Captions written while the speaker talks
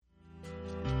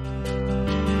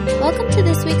Welcome to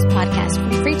this week's podcast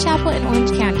from Free Chapel in Orange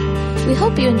County. We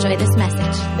hope you enjoy this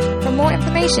message. For more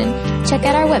information, check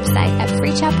out our website at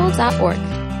freechapel.org.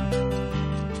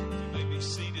 You may be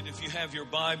seated if you have your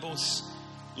Bibles.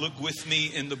 Look with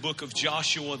me in the book of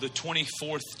Joshua, the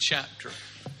 24th chapter.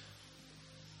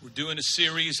 We're doing a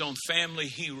series on family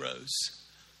heroes.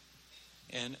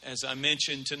 And as I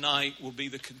mentioned, tonight will be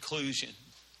the conclusion.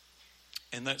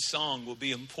 And that song will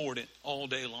be important all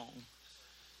day long.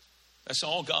 That's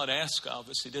all God asks of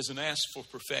us. He doesn't ask for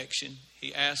perfection.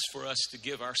 He asks for us to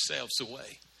give ourselves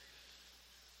away.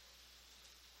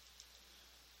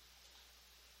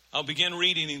 I'll begin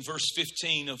reading in verse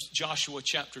 15 of Joshua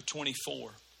chapter 24.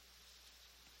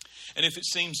 And if it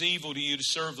seems evil to you to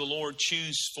serve the Lord,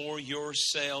 choose for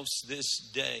yourselves this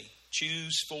day.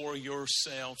 Choose for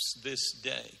yourselves this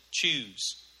day.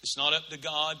 Choose. It's not up to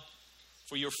God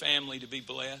for your family to be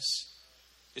blessed.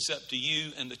 It's up to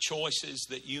you and the choices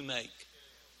that you make.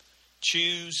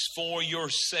 Choose for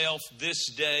yourself this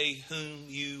day whom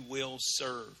you will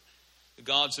serve. The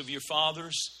gods of your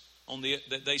fathers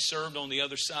that they served on the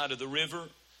other side of the river,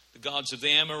 the gods of the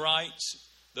Amorites,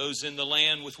 those in the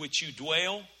land with which you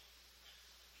dwell.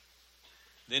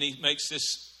 Then he makes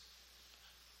this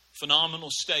phenomenal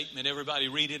statement. Everybody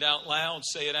read it out loud.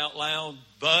 Say it out loud.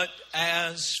 But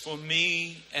as for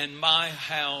me and my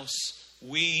house,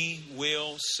 we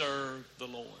will serve the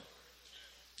Lord.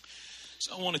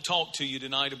 So I want to talk to you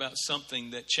tonight about something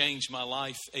that changed my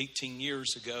life 18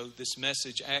 years ago. This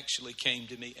message actually came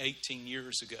to me 18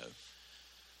 years ago.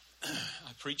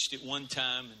 I preached it one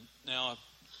time, and now I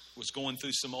was going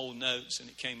through some old notes, and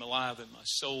it came alive in my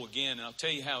soul again. And I'll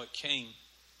tell you how it came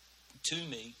to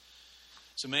me.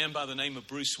 It's a man by the name of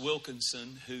Bruce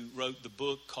Wilkinson who wrote the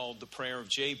book called The Prayer of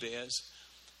Jabez.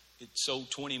 It sold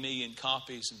 20 million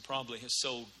copies and probably has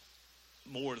sold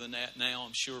more than that now.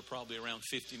 I'm sure probably around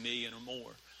 50 million or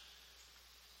more.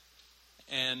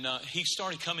 And he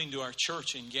started coming to our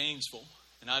church in Gainesville.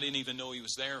 And I didn't even know he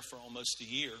was there for almost a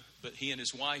year. But he and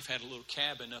his wife had a little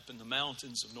cabin up in the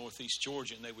mountains of northeast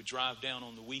Georgia. And they would drive down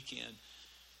on the weekend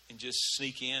and just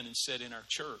sneak in and sit in our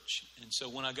church. And so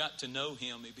when I got to know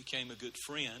him, he became a good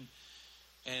friend.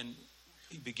 And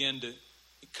he began to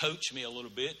coach me a little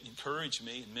bit, encourage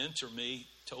me and mentor me,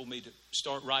 told me to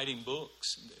start writing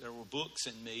books. There were books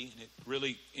in me, and it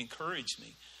really encouraged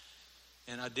me.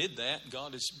 And I did that, and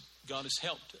God has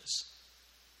helped us.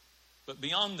 But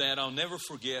beyond that, I'll never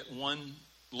forget one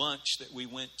lunch that we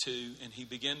went to, and he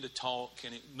began to talk,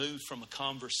 and it moved from a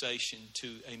conversation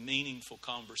to a meaningful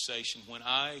conversation when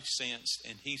I sensed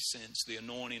and he sensed the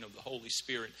anointing of the Holy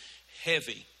Spirit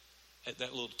heavy at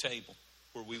that little table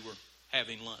where we were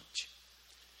having lunch.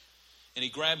 And he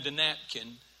grabbed a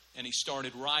napkin and he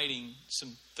started writing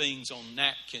some things on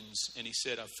napkins, and he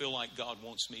said, I feel like God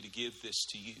wants me to give this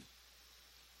to you.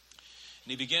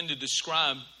 And he began to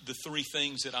describe the three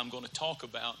things that I'm going to talk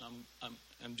about.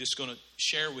 I'm just going to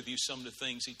share with you some of the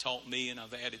things he taught me, and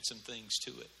I've added some things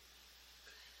to it.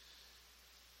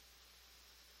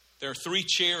 There are three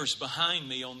chairs behind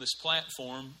me on this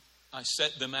platform. I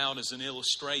set them out as an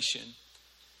illustration.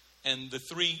 And the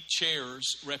three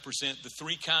chairs represent the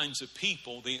three kinds of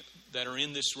people that are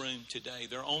in this room today.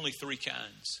 There are only three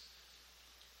kinds.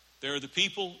 There are the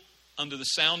people under the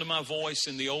sound of my voice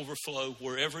in the overflow,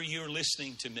 wherever you're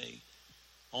listening to me,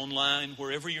 online,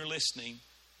 wherever you're listening.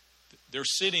 They're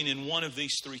sitting in one of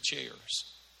these three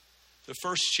chairs. The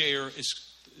first chair is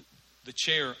the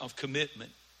chair of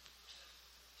commitment.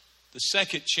 The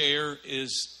second chair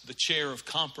is the chair of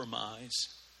compromise.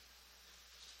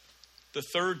 The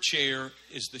third chair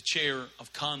is the chair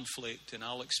of conflict, and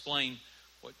I'll explain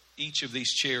what each of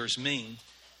these chairs mean.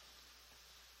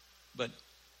 But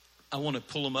I want to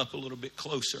pull them up a little bit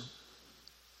closer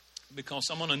because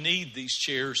I'm going to need these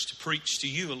chairs to preach to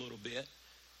you a little bit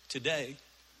today.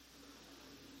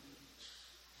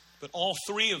 But all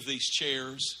three of these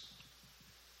chairs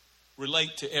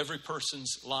relate to every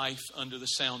person's life under the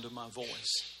sound of my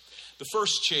voice. The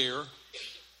first chair,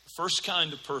 the first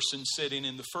kind of person sitting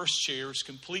in the first chair is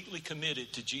completely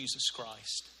committed to Jesus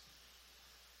Christ.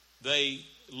 They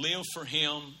live for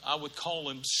Him. I would call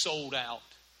them sold out.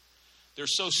 They're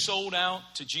so sold out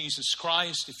to Jesus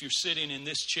Christ, if you're sitting in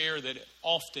this chair, that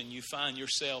often you find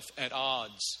yourself at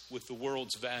odds with the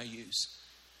world's values,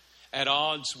 at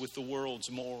odds with the world's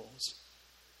morals.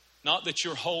 Not that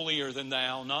you're holier than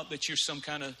thou, not that you're some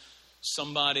kind of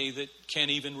somebody that can't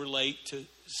even relate to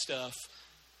stuff,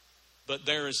 but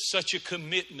there is such a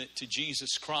commitment to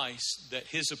Jesus Christ that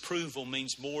His approval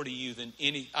means more to you than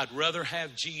any. I'd rather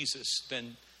have Jesus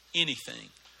than anything.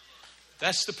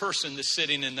 That's the person that's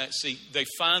sitting in that seat. They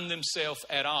find themselves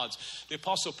at odds. The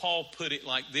Apostle Paul put it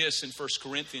like this in 1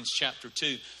 Corinthians chapter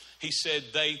 2. He said,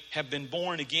 they have been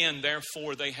born again,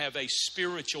 therefore they have a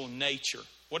spiritual nature.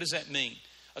 What does that mean?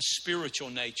 A spiritual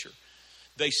nature.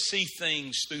 They see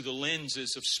things through the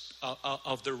lenses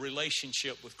of their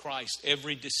relationship with Christ.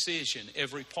 Every decision,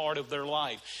 every part of their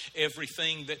life,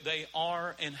 everything that they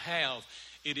are and have,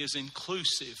 it is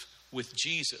inclusive with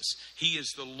Jesus. He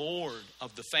is the Lord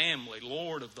of the family,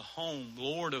 Lord of the home,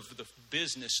 Lord of the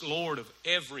business, Lord of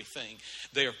everything.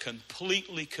 They are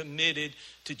completely committed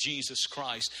to Jesus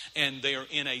Christ, and they are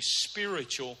in a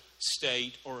spiritual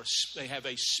state, or they have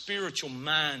a spiritual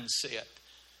mindset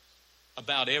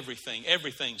about everything.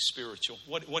 Everything's spiritual.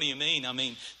 What do you mean? I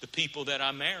mean, the people that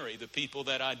I marry, the people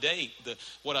that I date,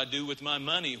 what I do with my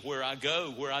money, where I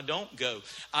go, where I don't go.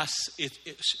 I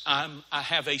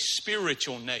have a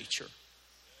spiritual nature.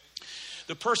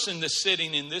 The person that's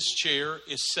sitting in this chair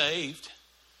is saved.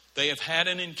 They have had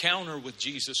an encounter with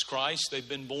Jesus Christ. They've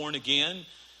been born again.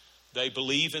 They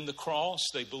believe in the cross.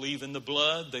 They believe in the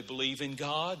blood. They believe in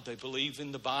God. They believe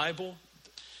in the Bible.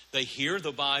 They hear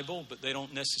the Bible, but they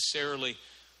don't necessarily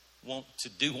want to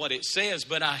do what it says.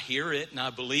 But I hear it, and I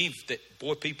believe that,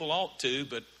 boy, people ought to,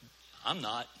 but I'm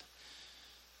not.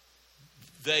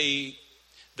 They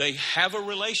have a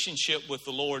relationship with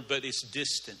the Lord, but it's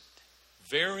distant.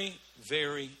 Very,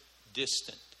 very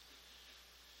distant.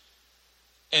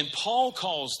 And Paul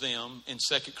calls them in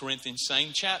 2 Corinthians,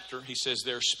 same chapter, he says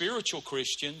they're spiritual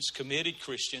Christians, committed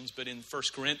Christians, but in 1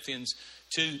 Corinthians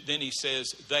 2, then he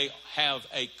says they have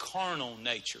a carnal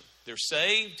nature. They're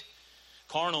saved.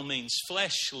 Carnal means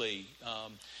fleshly.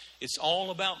 It's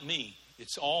all about me.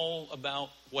 It's all about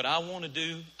what I want to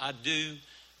do, I do.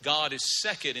 God is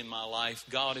second in my life.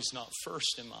 God is not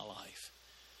first in my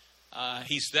life.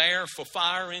 He's there for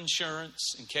fire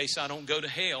insurance in case I don't go to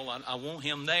hell. I want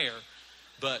him there.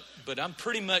 But I'm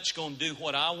pretty much going to do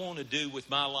what I want to do with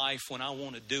my life when I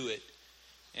want to do it.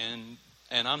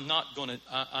 And I'm not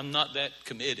that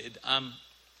committed.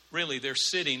 They're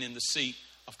sitting in the seat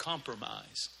of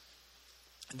compromise.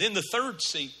 And then the third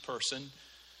seat person,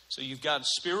 so you've got a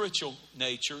spiritual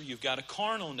nature, you've got a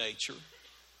carnal nature,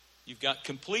 you've got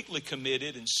completely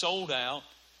committed and sold out,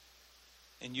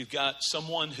 and you've got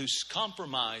someone who's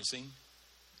compromising.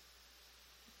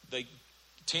 They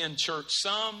attend church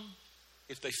some.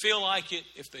 If they feel like it,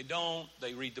 if they don't,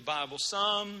 they read the Bible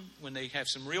some. When they have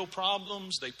some real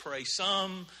problems, they pray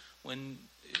some. When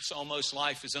it's almost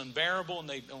life is unbearable and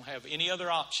they don't have any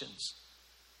other options.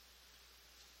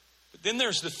 But then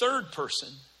there's the third person,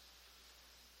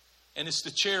 and it's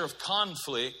the chair of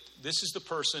conflict. This is the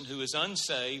person who is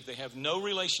unsaved. They have no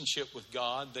relationship with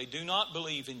God. They do not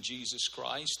believe in Jesus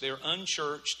Christ. They're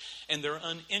unchurched, and they're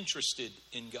uninterested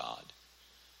in God.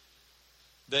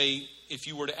 If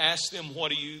you were to ask them,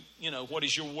 what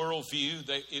is your worldview?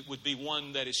 It would be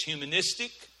one that is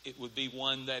humanistic. It would be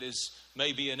one that is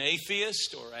maybe an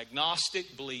atheist or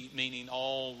agnostic, meaning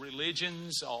all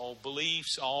religions, all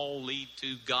beliefs, all lead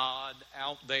to God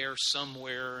out there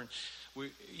somewhere.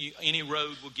 And any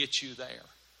road will get you there.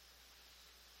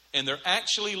 And they're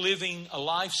actually living a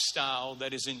lifestyle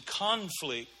that is in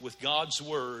conflict with God's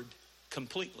word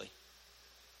completely.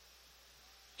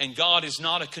 And God is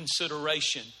not a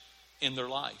consideration in their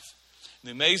life. The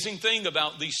amazing thing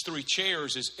about these three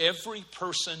chairs is every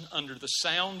person under the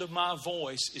sound of my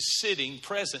voice is sitting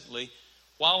presently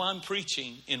while I'm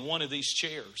preaching in one of these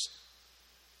chairs.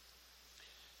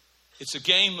 It's a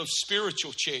game of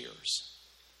spiritual chairs.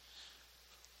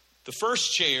 The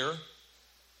first chair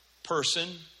person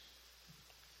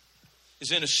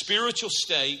is in a spiritual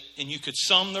state, and you could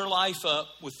sum their life up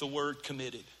with the word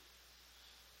committed.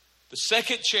 The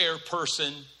second chair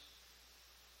person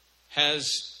has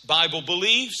Bible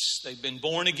beliefs. They've been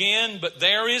born again, but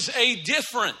there is a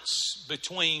difference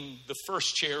between the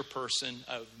first chair person,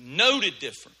 a noted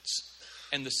difference,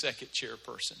 and the second chair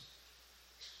person.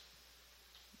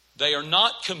 They are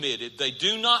not committed. They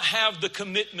do not have the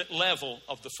commitment level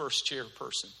of the first chair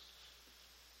person.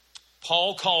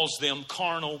 Paul calls them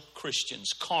carnal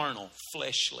Christians, carnal,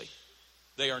 fleshly.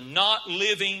 They are not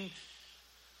living.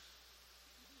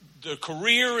 Their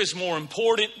career is more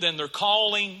important than their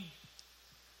calling.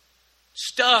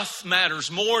 Stuff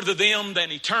matters more to them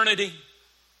than eternity.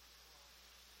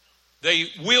 They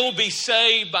will be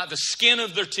saved by the skin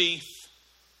of their teeth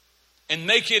and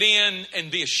make it in and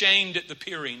be ashamed at the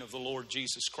appearing of the Lord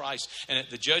Jesus Christ. And at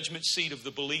the judgment seat of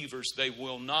the believers, they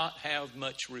will not have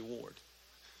much reward.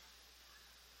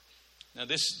 Now,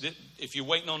 if you're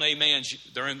waiting on amens,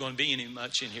 there ain't going to be any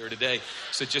much in here today.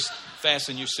 So just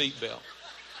fasten your seatbelt.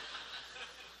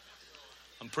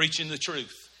 I'm preaching the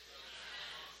truth.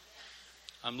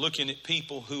 I'm looking at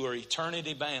people who are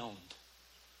eternity bound.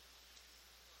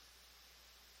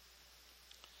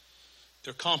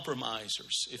 They're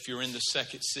compromisers if you're in the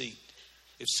second seat.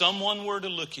 If someone were to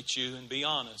look at you and be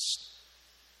honest,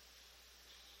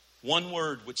 one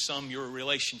word would sum your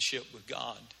relationship with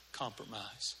God: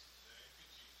 compromise.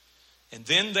 And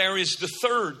then there is the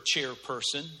third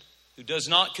chairperson who does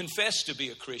not confess to be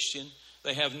a Christian.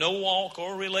 They have no walk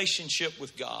or relationship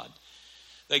with God.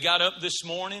 They got up this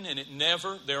morning and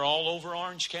they're all over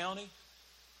Orange County.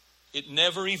 It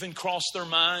never even crossed their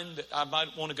mind that I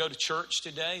might want to go to church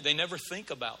today. They never think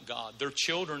about God. Their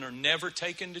children are never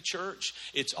taken to church.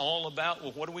 It's all about,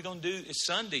 well, what are we going to do? It's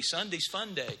Sunday. Sunday's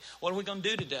fun day. What are we going to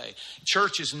do today?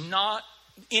 Church is not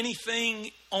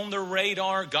anything on their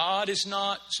radar. God is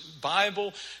not.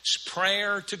 Bible,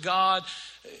 prayer to God,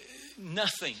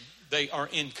 nothing. They are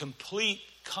in complete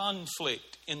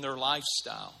conflict in their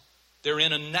lifestyle. They're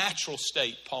in a natural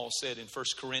state, Paul said in 1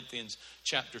 Corinthians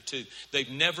chapter 2.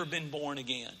 They've never been born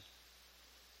again.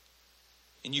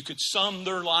 And you could sum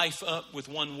their life up with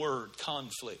one word: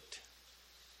 conflict.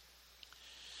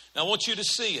 Now I want you to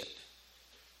see it.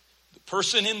 The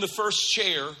person in the first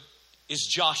chair is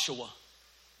Joshua.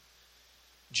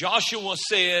 Joshua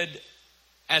said,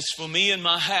 "As for me and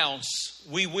my house,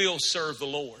 we will serve the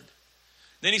Lord."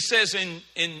 Then he says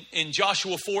in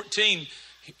Joshua 14,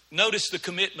 notice the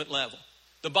commitment level.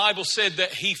 The Bible said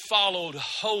that he followed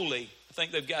wholly. I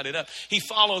think they've got it up. He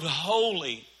followed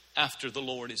wholly after the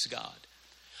Lord his God.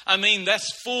 I mean,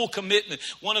 that's full commitment.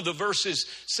 One of the verses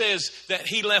says that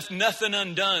he left nothing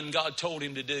undone God told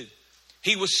him to do.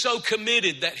 He was so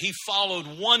committed that he followed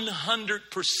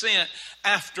 100%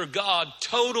 after God.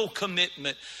 Total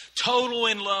commitment, total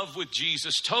in love with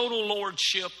Jesus, total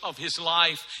lordship of his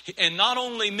life. And not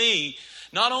only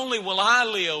will I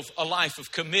live a life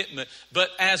of commitment,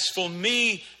 but as for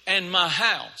me and my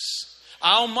house,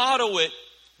 I'll motto it,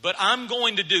 but I'm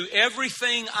going to do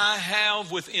everything I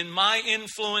have within my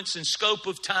influence and scope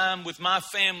of time with my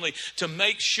family to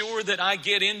make sure that I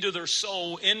get into their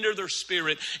soul, into their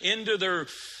spirit, into their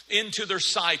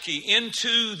psyche,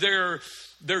 into their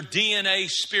DNA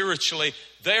spiritually.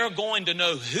 They're going to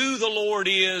know who the Lord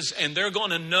is, and they're going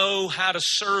to know how to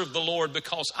serve the Lord,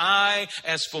 because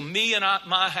as for me and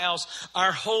my house,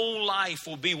 our whole life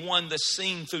will be one that's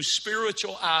seen through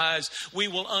spiritual eyes. We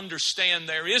will understand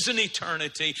there is an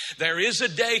eternity. There is a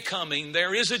day coming.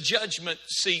 There is a judgment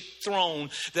seat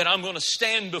throne that I'm going to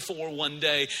stand before one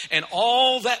day. And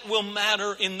all that will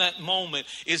matter in that moment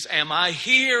is, am I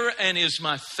here, and is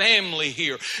my family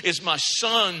here? Is my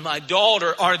son, my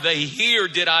daughter, are they here?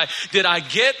 Did I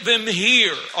get them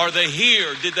here? Are they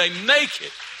here? Did they make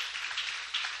it?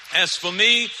 As for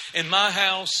me and my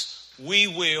house, we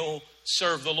will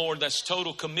serve the Lord. That's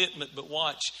total commitment. But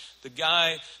watch,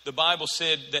 the Bible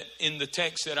said that in the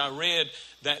text that I read,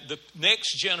 that the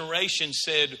next generation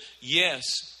said, yes.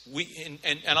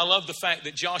 And I love the fact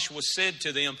that Joshua said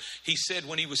to them, he said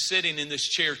when he was sitting in this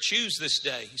chair, choose this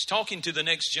day. He's talking to the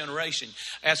next generation.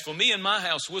 As for me and my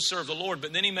house, we'll serve the Lord.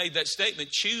 But then he made that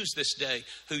statement, choose this day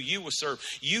who you will serve.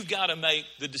 You've got to make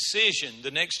the decision,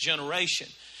 the next generation.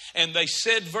 And they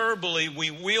said verbally,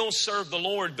 we will serve the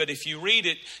Lord. But if you read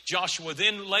it, Joshua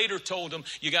then later told them,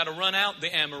 you got to run out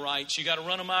the Amorites. You got to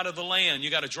run them out of the land. You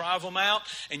got to drive them out,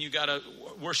 and you got to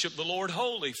worship the Lord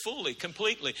wholly, fully,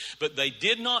 completely. But they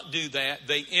did not do that.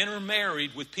 They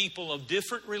intermarried with people of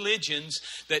different religions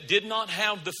that did not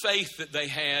have the faith that they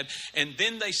had. And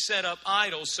then they set up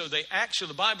idols. So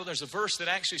the Bible, there's a verse that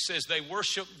actually says they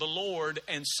worship the Lord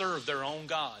and serve their own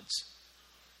gods.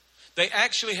 They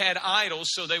actually had idols,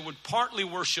 so they would partly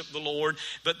worship the Lord,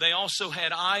 but they also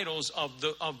had idols of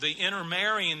the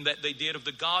intermarrying that they did, of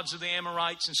the gods of the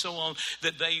Amorites and so on,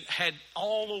 that they had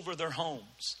all over their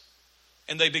homes.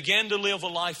 And they began to live a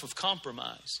life of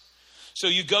compromise. So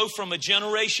you go from a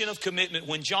generation of commitment.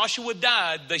 When Joshua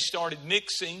died, they started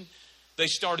mixing. They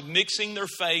started mixing their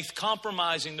faith,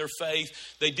 compromising their faith.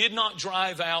 They did not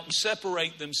drive out and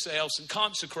separate themselves and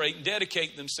consecrate and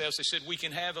dedicate themselves. They said, we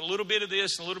can have a little bit of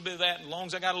this and a little bit of that. And as long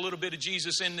as I got a little bit of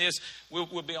Jesus in this, we'll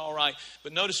be all right.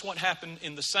 But notice what happened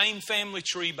in the same family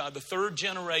tree by the third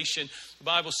generation. The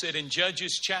Bible said in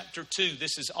Judges chapter 2,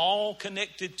 this is all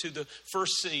connected to the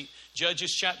first seat.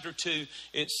 Judges chapter 2,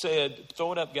 it said,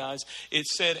 throw it up guys. It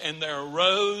said, and there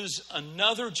arose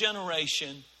another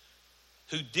generation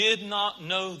who did not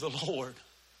know the Lord,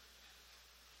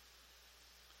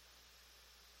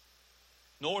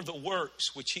 nor the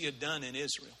works which he had done in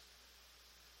Israel.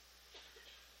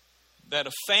 That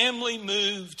a family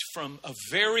moved from a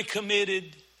very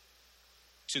committed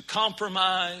to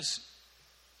compromise,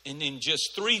 and in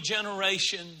just 3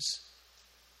 generations,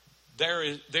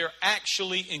 they're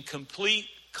actually in complete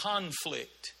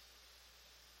conflict.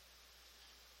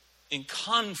 In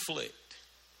conflict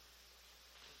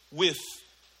with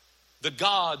the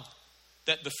God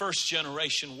that the first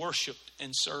generation worshiped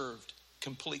and served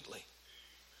completely.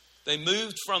 They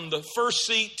moved from the first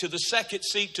seat to the second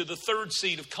seat to the third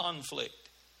seat of conflict.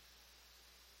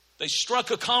 They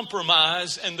struck a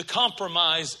compromise, and the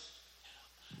compromise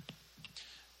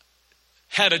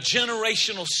had a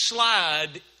generational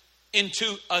slide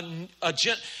into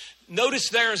notice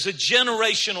there is a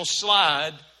generational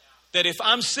slide that if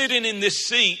I'm sitting in this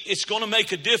seat, it's going to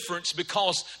make a difference,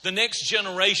 because the next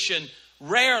generation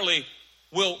rarely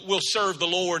will serve the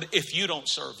Lord if you don't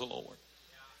serve the Lord.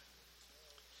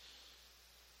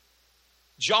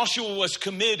 Joshua was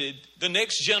committed. The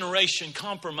next generation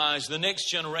compromised. The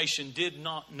next generation did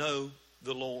not know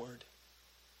the Lord.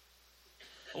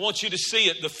 I want you to see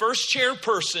it. The first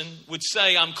chairperson would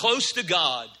say, I'm close to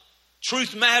God.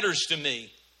 Truth matters to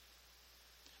me.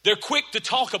 They're quick to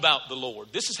talk about the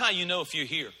Lord. This is how you know if you're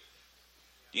here.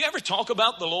 Do you ever talk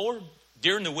about the Lord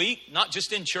during the week, not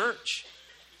just in church?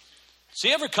 Does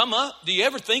he ever come up? Do you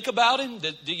ever think about him?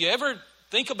 Do you ever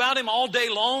think about him all day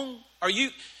long?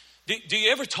 Do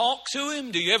you ever talk to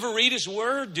him? Do you ever read his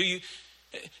word?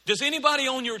 Does anybody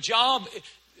on your job,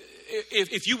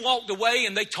 if you walked away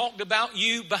and they talked about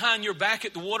you behind your back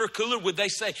at the water cooler, would they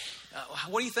say,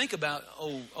 what do you think about,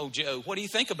 oh Joe, what do you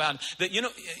think about him? That,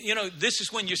 you know, this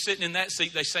is when you're sitting in that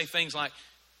seat, they say things like,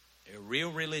 they're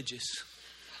real religious.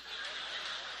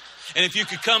 And if you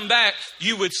could come back,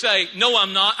 you would say, no,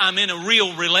 I'm not. I'm in a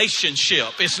real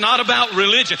relationship. It's not about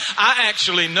religion. I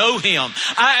actually know him.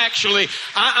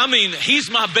 I mean, he's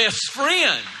my best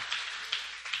friend.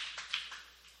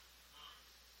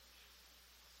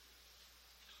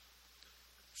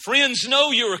 Friends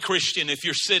know you're a Christian if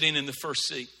you're sitting in the first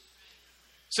seat.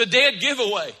 It's a dead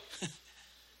giveaway.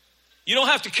 You don't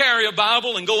have to carry a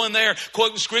Bible and go in there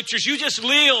quoting scriptures. You just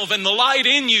live and the light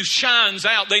in you shines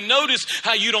out. They notice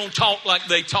how you don't talk like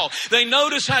they talk. They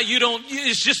notice how you don't.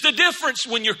 It's just a difference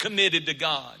when you're committed to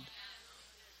God.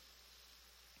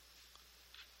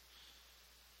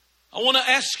 I want to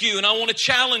ask you and I want to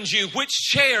challenge you, which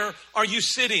chair are you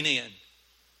sitting in?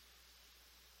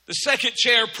 The second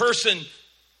chair person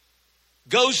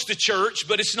goes to church,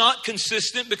 but it's not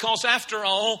consistent, because after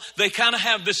all, they kind of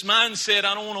have this mindset,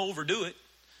 I don't want to overdo it.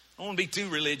 I don't want to be too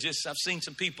religious. I've seen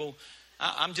some people,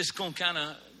 I'm just going to kind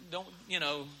of,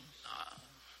 I'm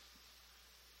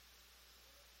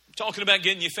talking about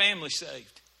getting your family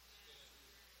saved.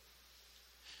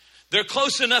 They're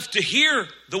close enough to hear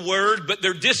the word, but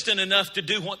they're distant enough to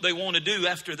do what they want to do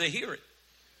after they hear it.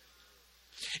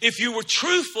 If you were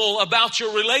truthful about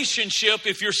your relationship,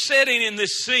 if you're sitting in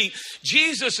this seat,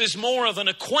 Jesus is more of an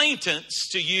acquaintance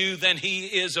to you than he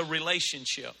is a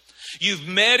relationship. You've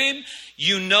met him,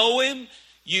 you know him,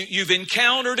 you've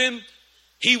encountered him.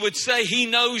 He would say he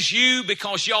knows you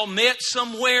because y'all met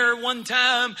somewhere one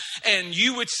time, and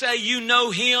you would say you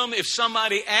know him if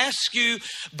somebody asks you.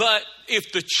 But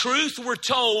if the truth were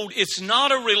told, it's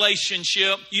not a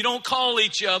relationship. You don't call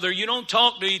each other. You don't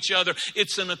talk to each other.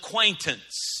 It's an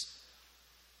acquaintance.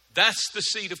 That's the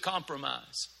seat of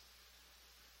compromise.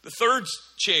 The third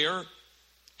chair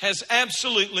has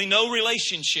absolutely no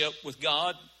relationship with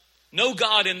God. No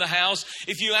God in the house.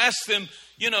 If you ask them,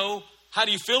 how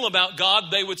do you feel about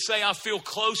God? They would say, I feel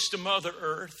close to Mother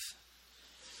Earth.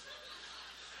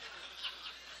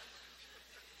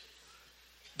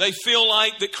 They feel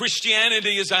like that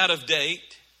Christianity is out of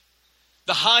date.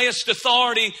 The highest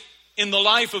authority in the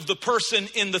life of the person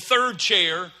in the third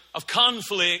chair of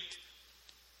conflict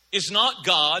is not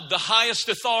God. The highest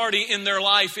authority in their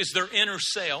life is their inner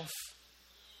self.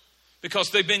 Because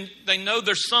they know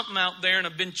there's something out there, and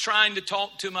have been trying to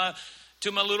talk to my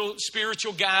little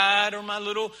spiritual guide, or my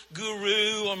little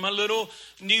guru, or my little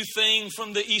new thing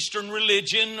from the Eastern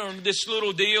religion, or this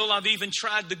little deal. I've even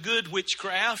tried the good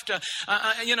witchcraft.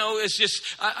 It's just,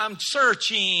 I'm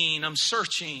searching.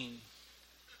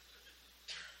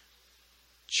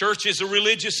 Church is a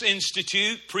religious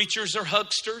institute. Preachers are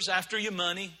hucksters after your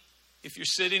money if you're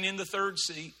sitting in the third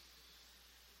seat.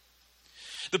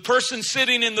 The person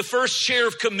sitting in the first chair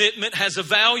of commitment has a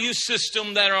value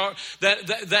system that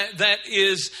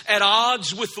is at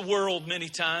odds with the world many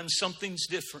times. Something's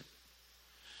different.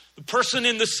 The person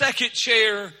in the second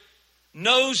chair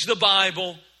knows the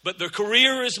Bible, but their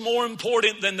career is more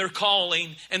important than their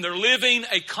calling, and they're living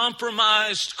a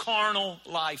compromised carnal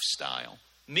lifestyle.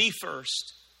 Me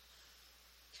first.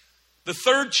 The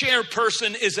third chair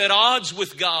person is at odds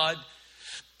with God.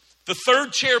 The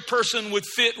third chair person would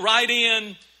fit right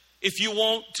in if you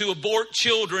want to abort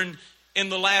children in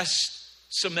the last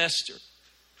semester.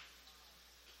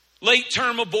 Late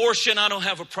term abortion, I don't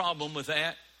have a problem with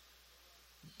that.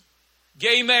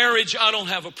 Gay marriage, I don't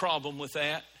have a problem with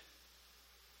that.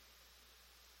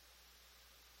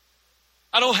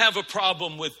 I don't have a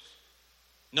problem with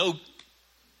no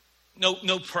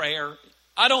prayer.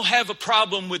 I don't have a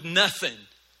problem with nothing.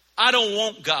 I don't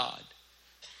want God.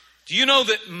 Do you know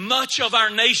that much of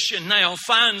our nation now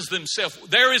finds themselves,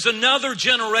 there is another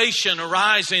generation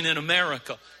arising in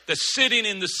America that's sitting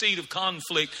in the seat of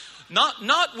conflict,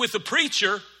 not with the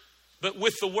preacher, but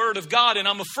with the Word of God. And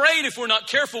I'm afraid if we're not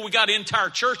careful, we got entire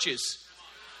churches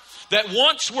that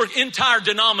once were entire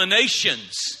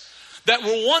denominations that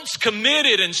were once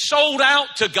committed and sold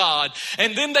out to God,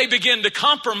 and then they begin to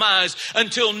compromise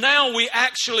until now we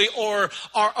actually are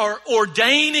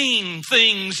ordaining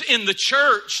things in the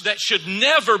church that should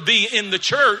never be in the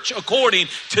church according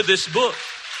to this book.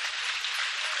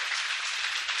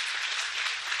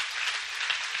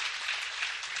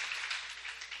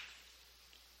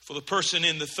 For the person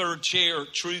in the third chair,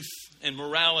 truth and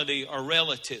morality are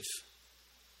relative.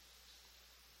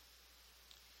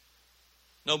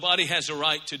 Nobody has a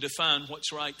right to define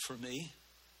what's right for me.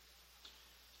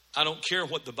 I don't care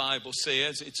what the Bible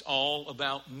says. It's all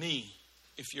about me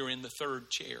if you're in the third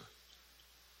chair.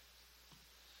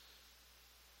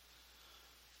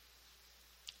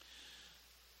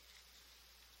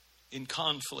 In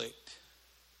conflict,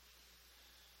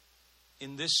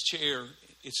 in this chair,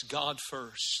 it's God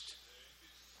first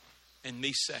and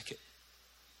me second.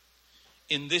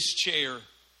 In this chair,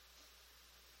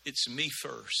 it's me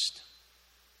first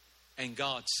and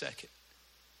God second.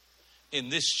 In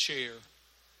this chair,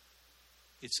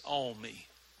 it's all me.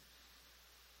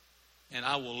 And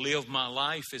I will live my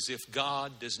life as if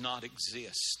God does not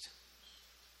exist.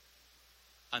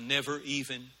 I never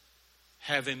even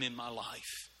have Him in my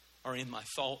life or in my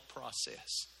thought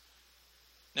process.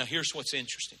 Now here's what's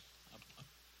interesting.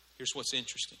 Here's what's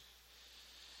interesting.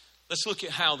 Let's look at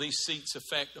how these seats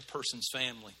affect a person's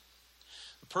family.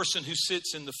 The person who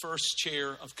sits in the first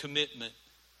chair of commitment,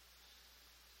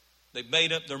 they've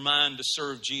made up their mind to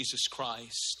serve Jesus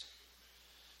Christ.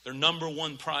 Their number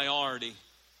one priority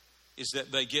is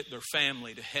that they get their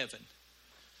family to heaven.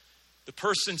 The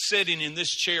person sitting in this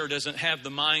chair doesn't have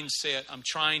the mindset, I'm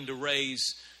trying to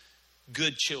raise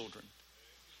good children.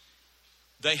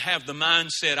 They have the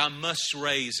mindset, I must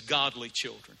raise godly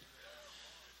children.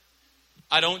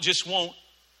 I don't just want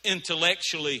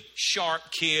intellectually sharp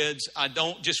kids. I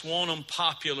don't just want them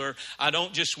popular. I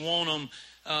don't just want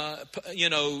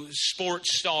them,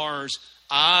 sports stars.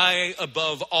 I,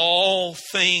 above all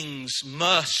things,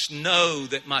 must know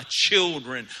that my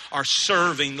children are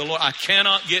serving the Lord. I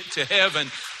cannot get to heaven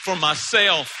for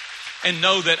myself and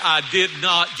know that I did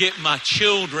not get my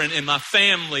children and my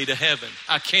family to heaven.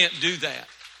 I can't do that.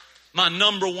 My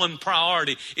number one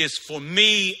priority is for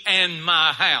me and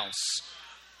my house.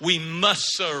 We must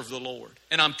serve the Lord.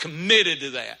 And I'm committed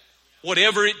to that.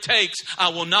 Whatever it takes, I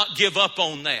will not give up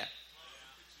on that.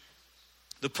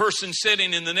 The person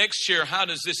sitting in the next chair, how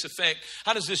does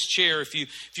this chair, if you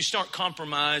start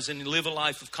compromising and live a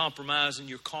life of compromise and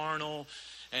you're carnal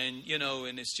and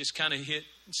it's just kind of hit,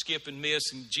 skip and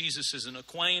miss, and Jesus is an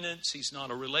acquaintance, He's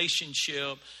not a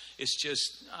relationship. It's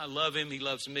just, I love Him, He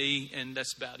loves me, and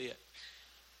that's about it.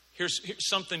 Here's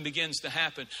something begins to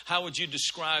happen. How would you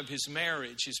describe his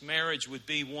marriage? His marriage would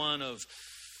be one of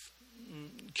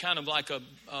kind of like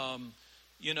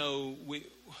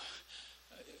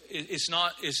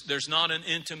there's not an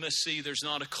intimacy, there's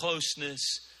not a closeness,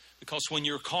 because when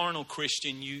you're a carnal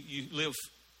Christian, you live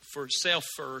for self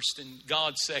first and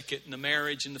God second, and the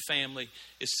marriage and the family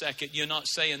is second. You're not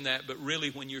saying that, but really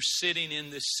when you're sitting in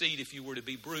this seat, if you were to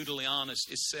be brutally honest,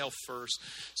 it's self first.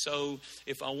 So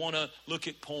if I want to look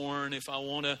at porn, if I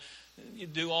want to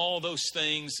do all those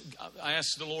things, I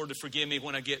ask the Lord to forgive me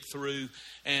when I get through.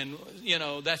 And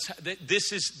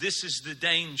this is the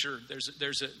danger.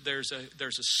 There's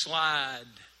a slide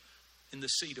in the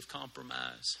seat of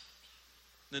compromise.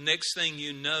 The next thing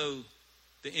you know,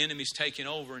 the enemy's taking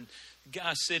over, and the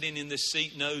guy sitting in this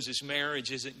seat knows his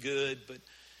marriage isn't good, but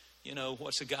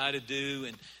what's a guy to do?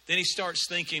 And then he starts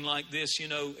thinking like this,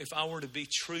 if I were to be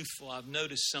truthful, I've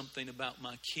noticed something about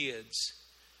my kids.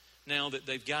 Now that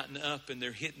they've gotten up and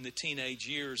they're hitting the teenage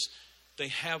years, they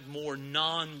have more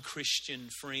non-Christian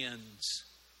friends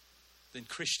than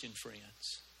Christian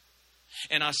friends.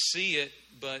 And I see it,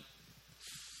 but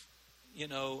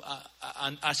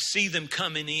I see them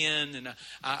coming in, and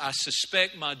I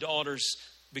suspect my daughters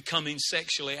becoming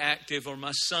sexually active, or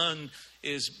my son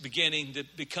is beginning to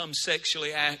become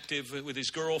sexually active with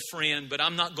his girlfriend, but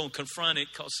I'm not going to confront it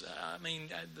because,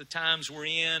 the times we're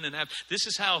in, and this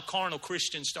is how carnal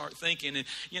Christians start thinking, and,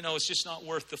 it's just not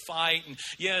worth the fight, and,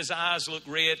 his eyes look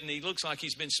red, and he looks like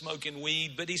he's been smoking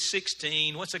weed, but he's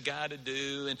 16, what's a guy to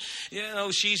do,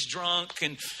 and, she's drunk,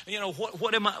 and,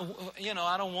 what am I,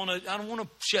 I don't want to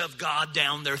shove God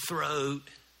down their throat.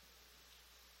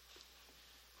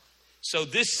 So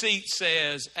this seat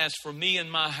says, as for me and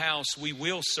my house, we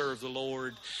will serve the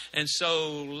Lord. And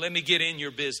so let me get in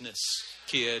your business,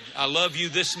 kid. I love you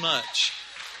this much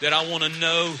that I want to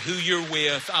know who you're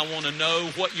with. I want to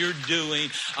know what you're doing.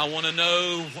 I want to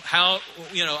know how,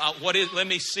 let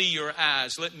me see your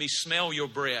eyes. Let me smell your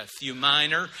breath, you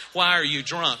minor. Why are you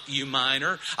drunk, you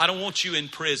minor? I don't want you in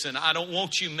prison. I don't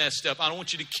want you messed up. I don't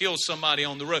want you to kill somebody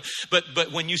on the road.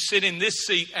 But when you sit in this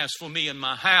seat, as for me and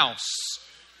my house.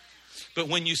 But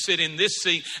when you sit in this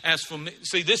seat, as for me,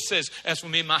 see, this says, as for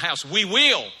me and my house, we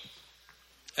will.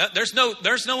 There's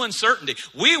no uncertainty.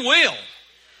 We will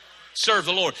serve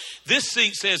the Lord. This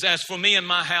seat says, as for me and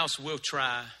my house, we'll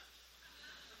try.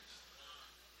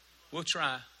 We'll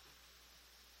try.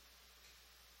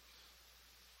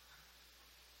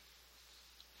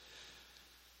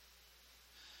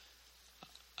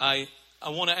 I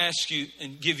want to ask you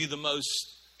and give you the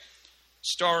most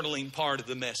startling part of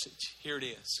the message. Here it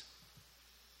is.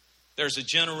 There's a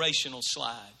generational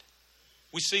slide.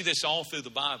 We see this all through the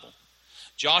Bible.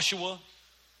 Joshua,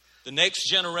 the next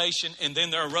generation, and then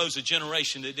there arose a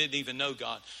generation that didn't even know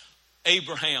God.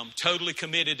 Abraham, totally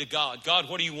committed to God. God,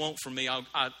 what do you want from me? I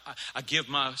give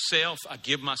myself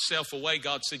away.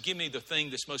 God said, give me the thing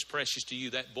that's most precious to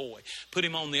you, that boy. Put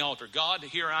him on the altar. God,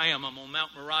 here I am. I'm on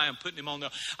Mount Moriah. I'm putting him on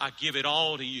the, I give it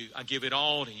all to you. I give it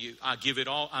all to you. I give it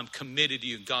all. I'm committed to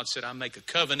you. God said, I make a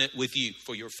covenant with you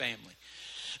for your family.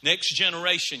 Next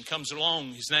generation comes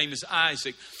along. His name is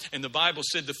Isaac. And the Bible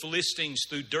said the Philistines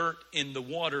threw dirt in the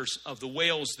waters of the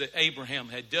wells that Abraham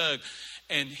had dug.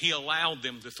 And he allowed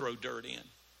them to throw dirt in.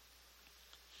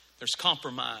 There's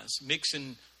compromise,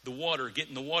 mixing the water,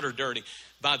 getting the water dirty.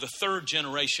 By the third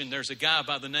generation, there's a guy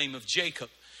by the name of Jacob.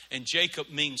 And Jacob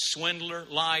means swindler,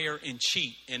 liar, and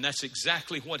cheat. And that's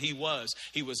exactly what he was.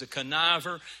 He was a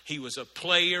conniver. He was a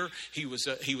player. He was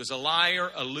a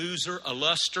liar, a loser, a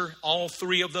luster. All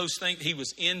three of those things. He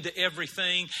was into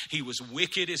everything. He was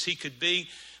wicked as he could be.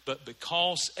 But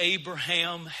because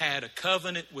Abraham had a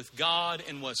covenant with God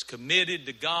and was committed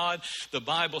to God, the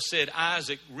Bible said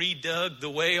Isaac redug the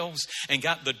wells and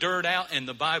got the dirt out. And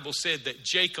the Bible said that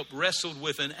Jacob wrestled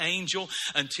with an angel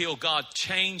until God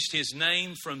changed his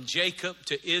name from Jacob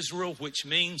to Israel, which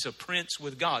means a prince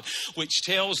with God. Which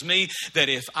tells me that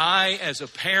if I, as a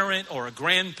parent or a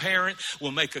grandparent,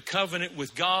 will make a covenant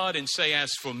with God and say,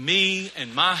 as for me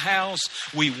and my house,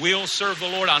 we will serve the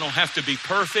Lord. I don't have to be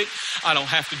perfect. I don't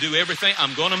have to do everything.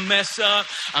 I'm going to mess up.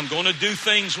 I'm going to do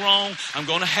things wrong. I'm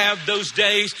going to have those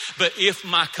days. But if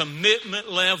my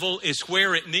commitment level is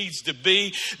where it needs to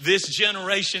be, this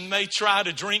generation may try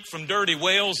to drink from dirty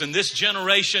wells, and this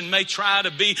generation may try to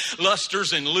be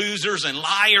lusters and losers and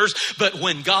liars. But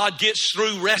when God gets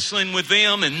through wrestling with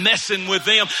them and messing with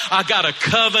them, I got a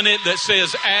covenant that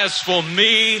says, as for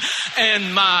me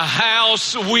and my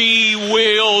house, we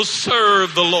will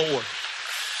serve the Lord.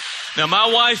 Now,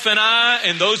 my wife and I,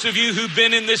 and those of you who've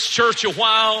been in this church a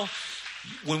while,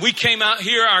 when we came out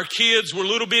here, our kids were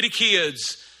little bitty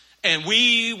kids. And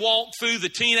we walked through the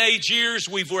teenage years.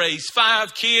 We've raised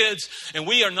 5 kids, and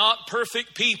we are not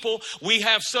perfect people. We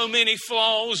have so many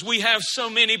flaws. We have so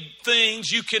many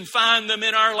things. You can find them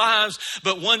in our lives.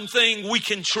 But one thing we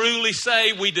can truly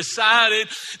say, we decided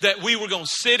that we were going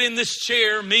to sit in this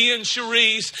chair, me and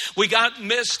Sharice. We got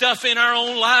stuff in our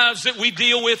own lives that we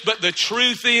deal with. But the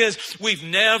truth is, we've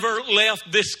never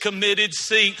left this committed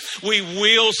seat. We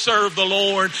will serve the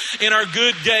Lord in our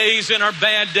good days, in our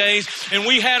bad days. And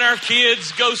we had our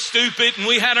kids go stupid, and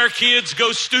we had our kids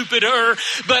go stupider.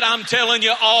 But I'm telling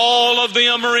you, all of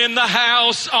them are in the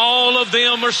house. All of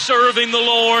them are serving the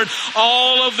Lord.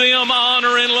 All of them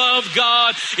honor and love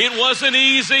God. It wasn't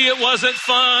easy. It wasn't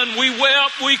fun. We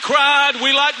wept. We cried.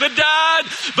 We like to die.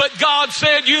 But God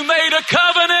said, you made a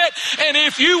covenant. And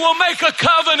if you will make a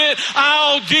covenant,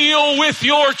 I'll deal with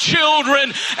your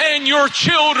children and your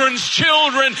children's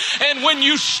children. And when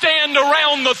you stand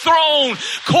around the throne,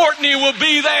 Courtney will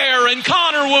be there, and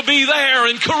Connor will be there,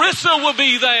 and Carissa will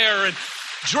be there, and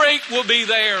Drake will be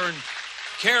there, and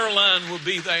Caroline will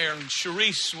be there, and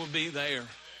Sharice will be there,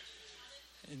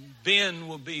 and Ben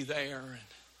will be there, and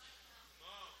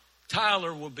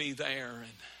Tyler will be there,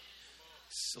 and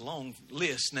it's a long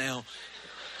list now.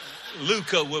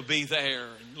 Luca will be there,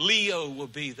 and Leo will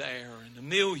be there, and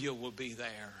Amelia will be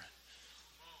there.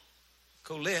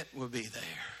 Colette will be there.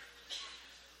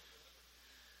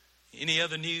 Any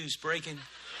other news breaking?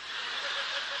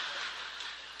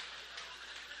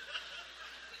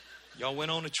 Y'all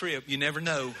went on a trip. You never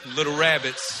know. Little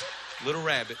rabbits. Little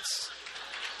rabbits.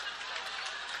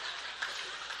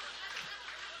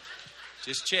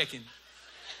 Just checking.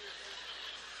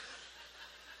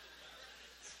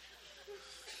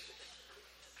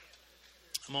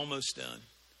 I'm almost done.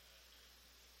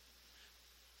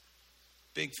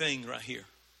 Big thing right here.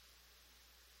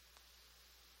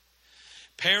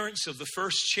 Parents of the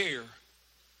first chair,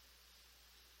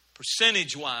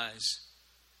 percentage-wise,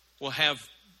 will have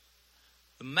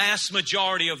the mass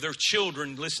majority of their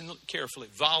children, listen carefully,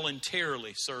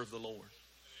 voluntarily serve the Lord.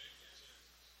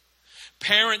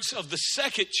 Parents of the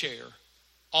second chair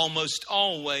almost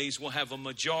always will have a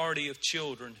majority of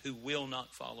children who will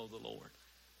not follow the Lord.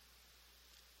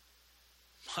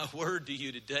 My word to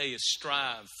you today is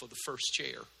strive for the first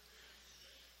chair.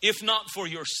 If not for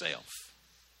yourself,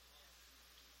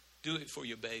 do it for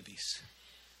your babies.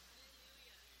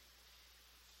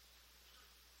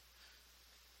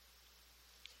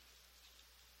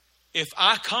 If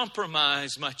I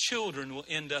compromise, my children will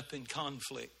end up in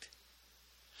conflict.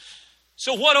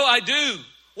 So what do?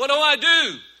 What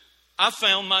do? I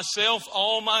found myself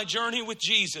all my journey with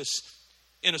Jesus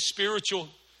in a spiritual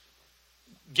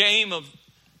game of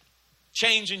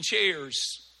changing chairs.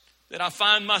 That I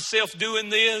find myself doing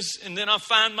this, and then I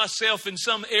find myself in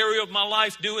some area of my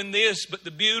life doing this. But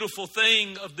the beautiful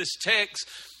thing of this text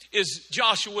is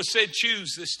Joshua said,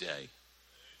 choose this day.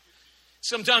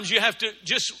 Sometimes you have to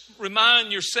just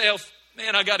remind yourself,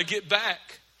 man, I got to get back.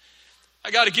 I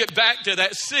got to get back to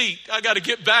that seat. I got to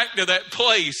get back to that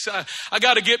place. I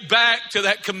got to get back to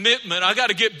that commitment. I got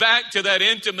to get back to that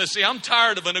intimacy. I'm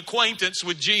tired of an acquaintance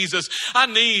with Jesus. I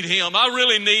need Him.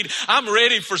 I'm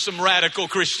ready for some radical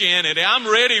Christianity.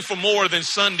 I'm ready for more than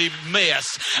Sunday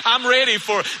mess. I'm ready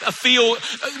for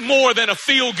more than a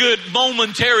feel-good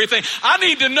momentary thing. I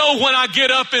need to know when I get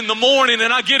up in the morning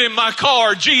and I get in my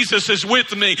car, Jesus is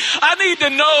with me. I need to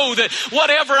know that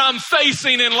whatever I'm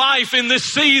facing in life in this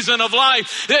season of life,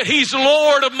 that He's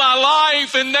Lord of my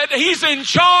life and that He's in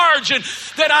charge and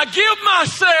that I give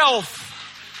myself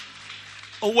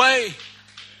away.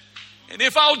 And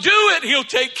if I'll do it, He'll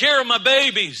take care of my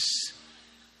babies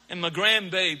and my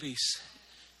grandbabies.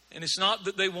 And it's not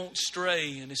that they won't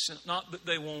stray, and it's not that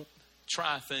they won't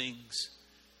try things.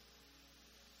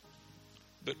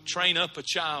 But train up a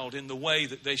child in the way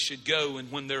that they should go, and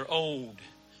when they're older,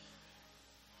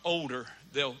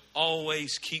 they'll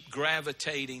always keep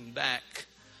gravitating back.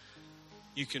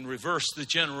 You can reverse the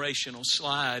generational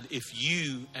slide if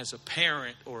you, as a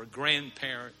parent or a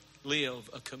grandparent, live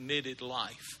a committed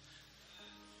life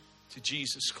to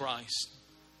Jesus Christ.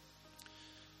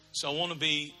 So I want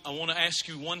to ask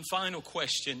you one final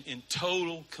question in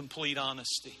total, complete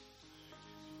honesty.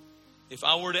 If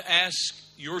I were to ask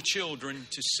your children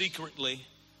to secretly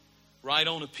write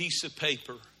on a piece of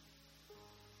paper,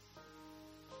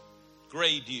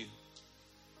 grade you,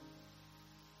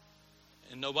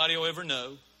 and nobody will ever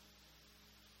know,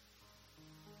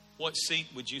 what seat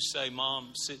would you say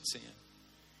Mom sits in?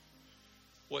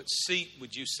 What seat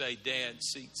would you say Dad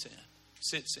sits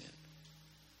in?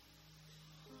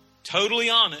 Totally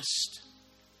honest.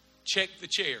 Check the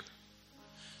chair.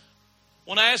 I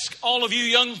want to ask all of you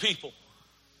young people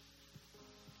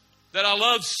that I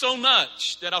love so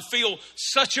much, that I feel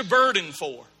such a burden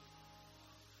for.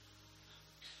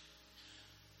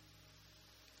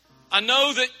 I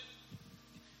know that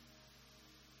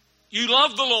you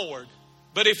love the Lord,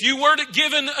 but if you were to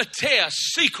given a test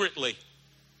secretly,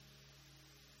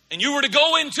 and you were to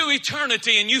go into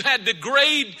eternity and you had to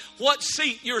grade what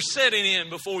seat you're sitting in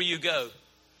before you go,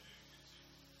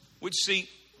 which seat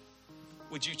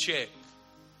would you check?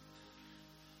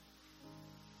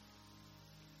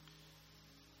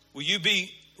 Will you be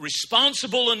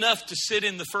responsible enough to sit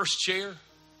in the first chair?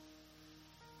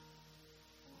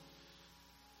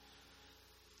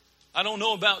 I don't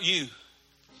know about you,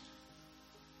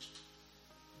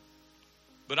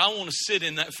 but I want to sit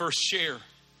in that first chair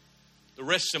the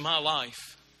rest of my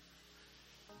life.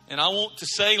 And I want to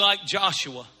say like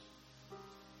Joshua,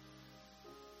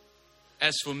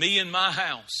 as for me and my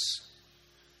house,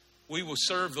 we will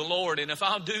serve the Lord. And if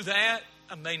I'll do that,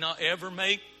 I may not ever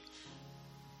make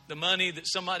the money that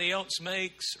somebody else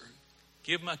makes or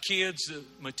give my kids the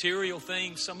material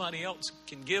things somebody else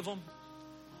can give them.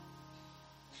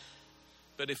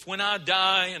 But if when I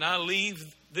die and I leave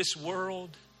this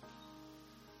world,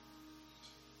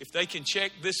 if they can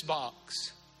check this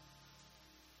box,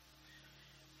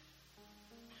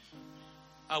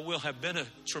 I will have been a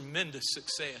tremendous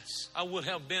success. I would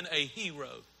have been a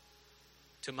hero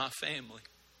to my family.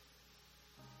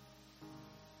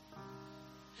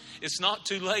 It's not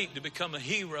too late to become a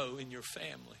hero in your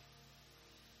family.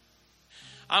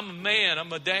 I'm a man,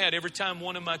 I'm a dad. Every time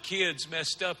one of my kids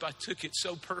messed up, I took it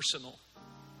so personal.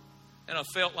 And I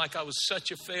felt like I was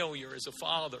such a failure as a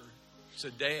father, as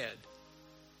a dad.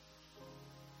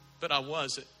 But I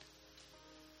wasn't.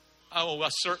 Oh, I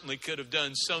certainly could have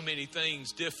done so many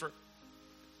things different.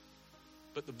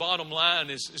 But the bottom line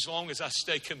is, as long as I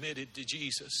stay committed to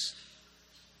Jesus,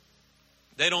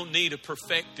 they don't need a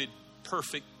perfect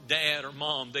dad or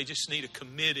mom. They just need a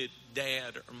committed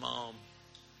dad or mom.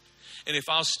 And if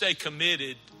I'll stay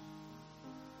committed,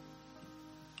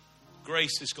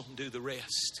 grace is going to do the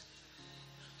rest.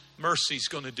 Mercy's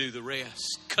going to do the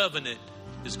rest. Covenant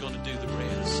is going to do the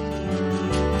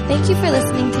rest. Thank you for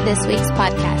listening to this week's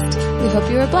podcast. We hope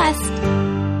you were blessed.